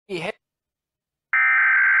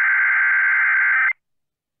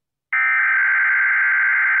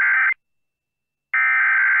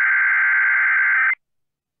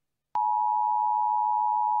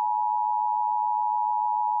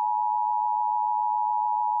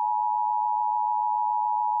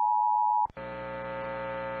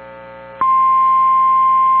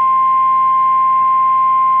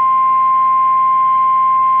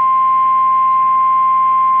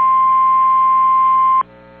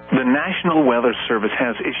The National Weather Service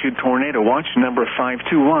has issued Tornado Watch number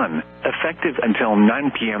 521, effective until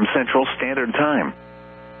 9 p.m. Central Standard Time.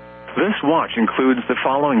 This watch includes the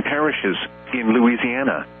following parishes in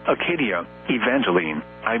Louisiana: Acadia, Evangeline,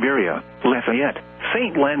 Iberia, Lafayette,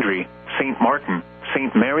 St. Landry, St. Martin,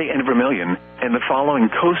 St. Mary and Vermilion, and the following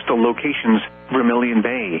coastal locations: Vermilion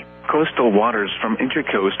Bay. Coastal waters from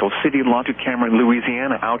Intercoastal City Law to Cameron,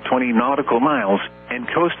 Louisiana out 20 nautical miles, and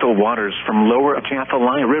coastal waters from Lower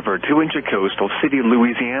Atchafalaya River to Intercoastal City,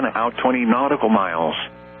 Louisiana out 20 nautical miles.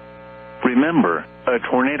 Remember, a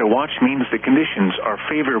tornado watch means the conditions are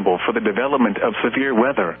favorable for the development of severe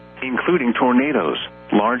weather, including tornadoes,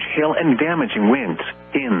 large hail and damaging winds,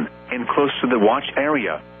 in and close to the watch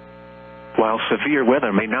area. While severe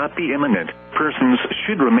weather may not be imminent, persons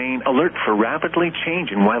should remain alert for rapidly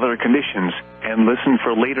changing weather conditions and listen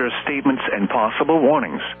for later statements and possible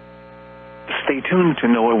warnings. Stay tuned to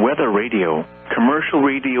NOAA weather radio, commercial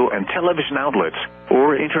radio and television outlets,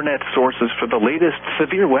 or internet sources for the latest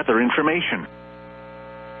severe weather information.